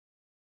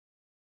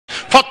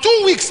For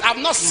 2 weeks, I've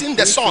not seen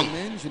the sun.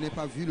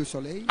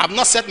 I've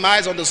not set my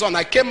eyes on the sun.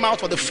 I came out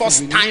for the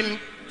first time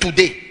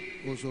today.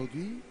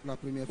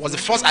 Was the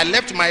first I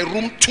left my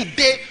room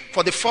today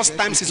for the first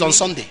time since on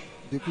Sunday.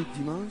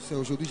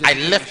 I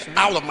left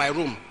out of my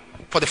room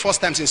for the first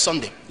time since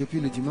Sunday,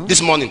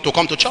 this morning, to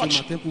come to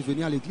church. And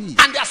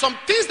there are some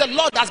things the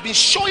Lord has been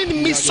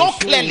showing me so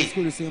clearly.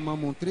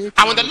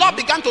 And when the Lord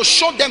began to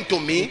show them to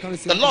me,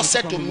 the Lord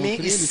said to me,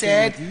 he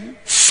said,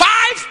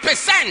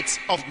 5%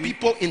 of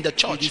people in the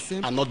church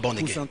are not born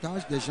again.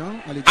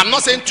 I'm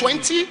not saying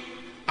 20,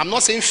 I'm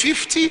not saying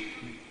 50,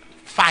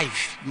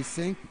 5.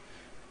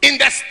 In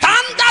the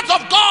standards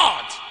of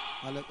God,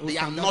 they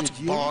are not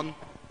born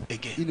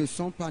again.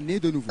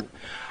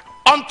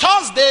 On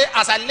Thursday,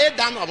 as I laid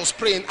down, I was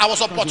praying. I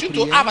was opportune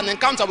to have an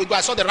encounter with God.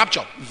 I saw the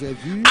rapture,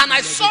 and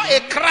I saw a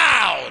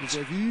crowd.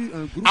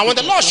 And when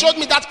the Lord showed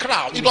me that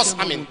crowd, it was,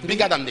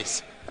 bigger than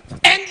this,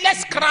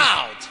 endless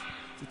crowd.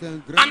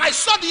 And I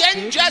saw the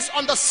angels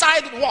on the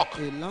sidewalk.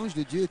 And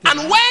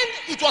when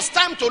it was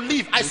time to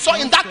leave, I saw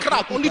in that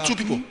crowd only 2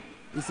 people.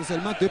 And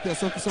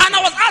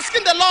I was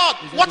asking the Lord,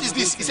 what is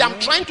this? He said, I'm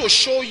trying to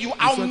show you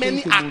how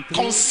many are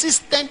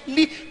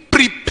consistently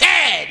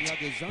prepared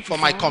for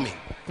my coming.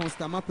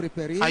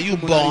 Are you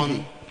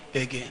born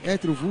again? I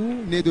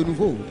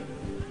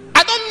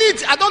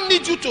don't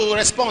need you to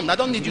respond. I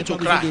don't need you to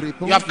cry.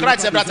 You have cried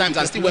several times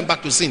and still went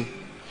back to sin.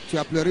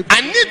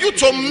 I need you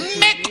to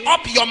make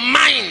up your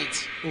mind.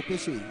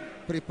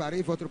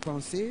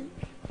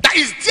 That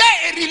is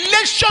there a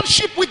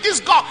relationship with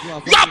this God?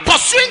 You are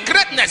pursuing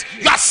greatness.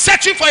 You are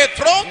searching for a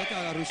throne.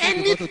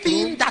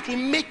 Anything that will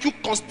make you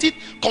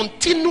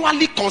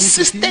continually,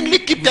 consistently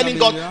keep telling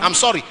God, I'm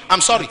sorry,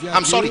 I'm sorry,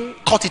 I'm sorry.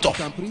 Cut it off.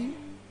 Are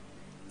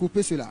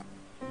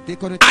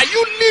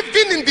you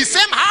living in the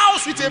same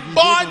house with a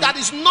boy that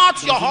is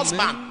not your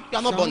husband? You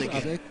are not born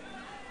again.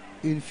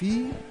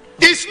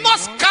 It's not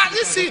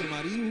scarcity.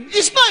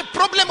 It's not a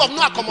problem of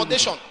no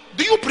accommodation.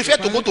 Do you prefer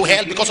to go to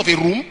hell because of a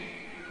room?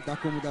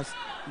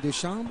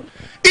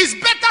 It's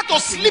better to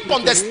sleep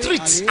on the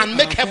streets and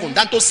make heaven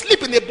than to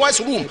sleep in a boy's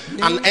room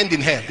and end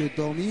in hell.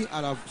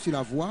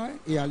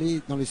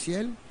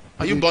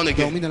 Are you born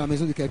again?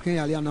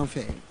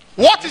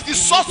 What is the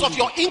source of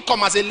your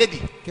income as a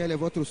lady?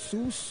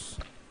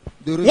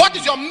 What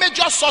is your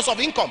major source of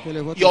income?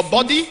 Your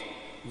body?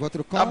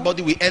 That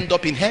body will end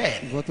up in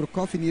hell.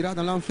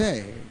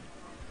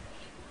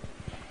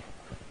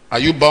 Are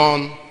you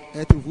born?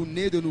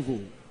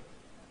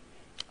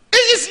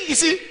 You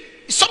see,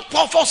 some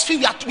of us feel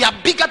we are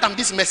bigger than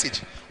this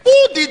message.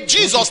 Who did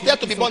Jesus tell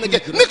to be born again?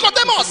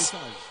 Nicodemus,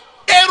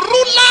 a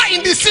ruler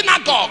in the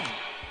synagogue.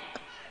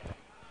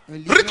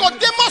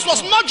 Nicodemus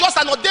was not just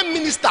an ordained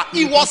minister,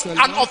 he was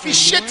an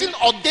officiating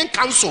ordained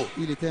council.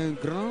 He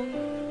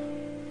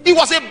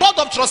was a board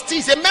of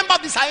trustees, a member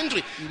of the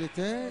Sanhedrin.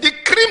 The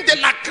cream de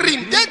la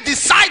cream, they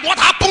decide what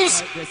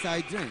happens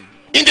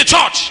in the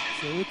church.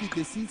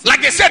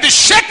 Like they said, the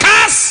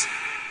shakers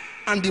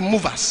and the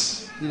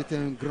movers. Those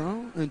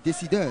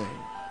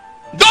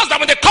that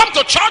when they come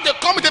to church, they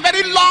come with a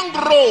very long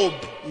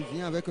robe.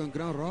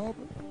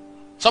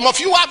 Some of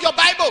you have your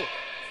Bible.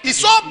 It's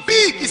so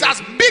big, it's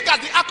as big as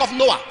the Ark of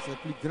Noah.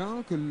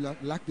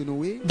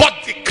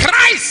 But the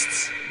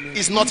Christ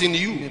is not in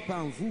you.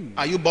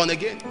 Are you born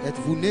again?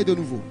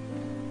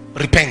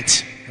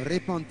 Repent.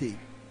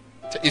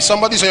 If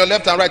somebody's on your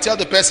left and right, tell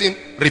the person,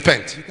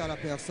 repent.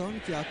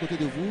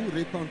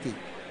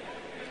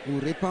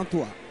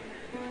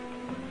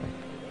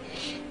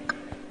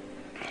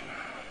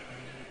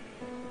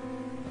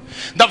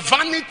 The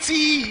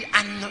vanity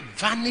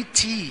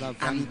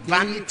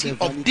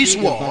of this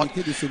world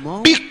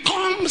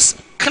becomes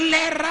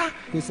clearer,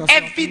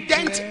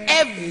 evident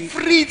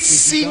every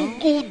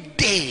single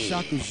day.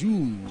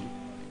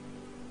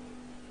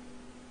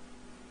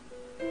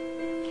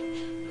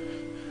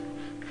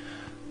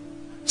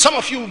 Some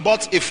of you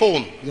bought a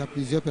phone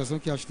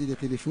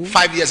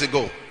 5 years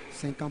ago.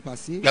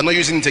 You are not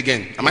using it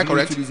again. Am I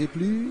correct?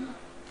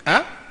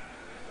 Huh?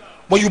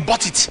 When you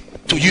bought it,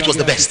 to you it was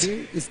the best.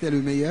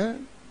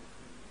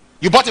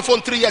 You bought a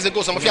phone 3 years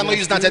ago. Some of you are not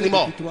using that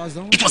anymore.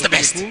 It was the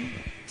best.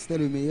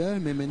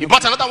 You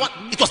bought another one.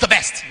 It was the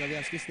best.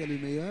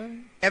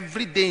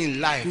 Every day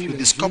in life, you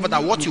discover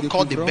that what you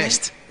call the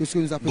best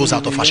goes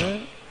out of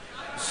fashion.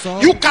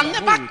 You can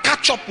never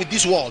catch up with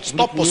this world.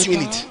 Stop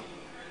pursuing it.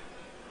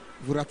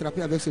 There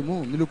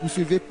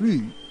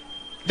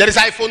is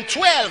iPhone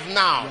 12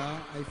 now.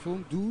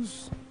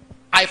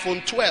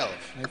 iPhone 12.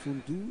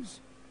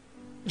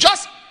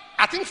 Just,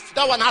 I think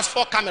that one has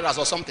 4 cameras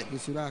or something.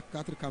 People are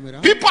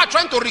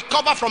trying to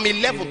recover from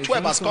 11,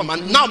 12 has come,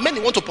 and now many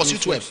want to pursue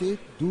 12. 13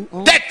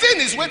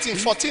 is waiting,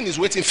 14 is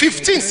waiting,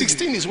 15,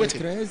 16 is waiting.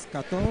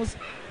 17,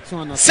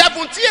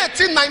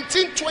 18,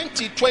 19,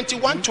 20,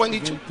 21,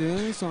 22.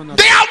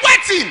 They are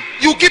waiting.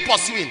 You keep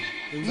pursuing.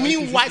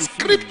 Meanwhile,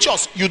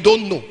 scriptures you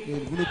don't know.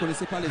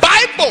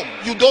 Bible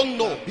you don't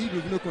know.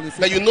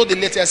 But you know the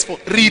latest phone.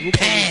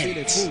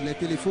 Repent. 1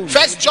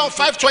 John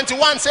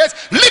 5:21 says,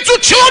 little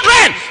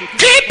children,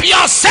 keep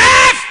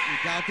yourself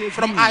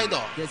from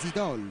idol.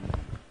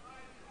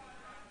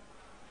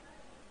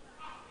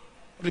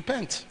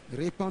 Repent.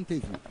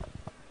 Répentez-vous.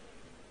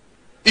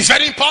 It's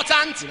very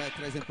important.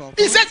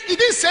 He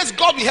didn't say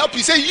God will help you.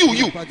 He said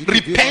you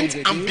repent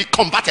and be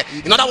converted.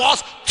 In other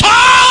words,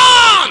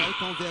 turn.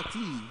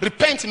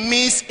 Repent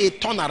means a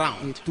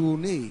turnaround.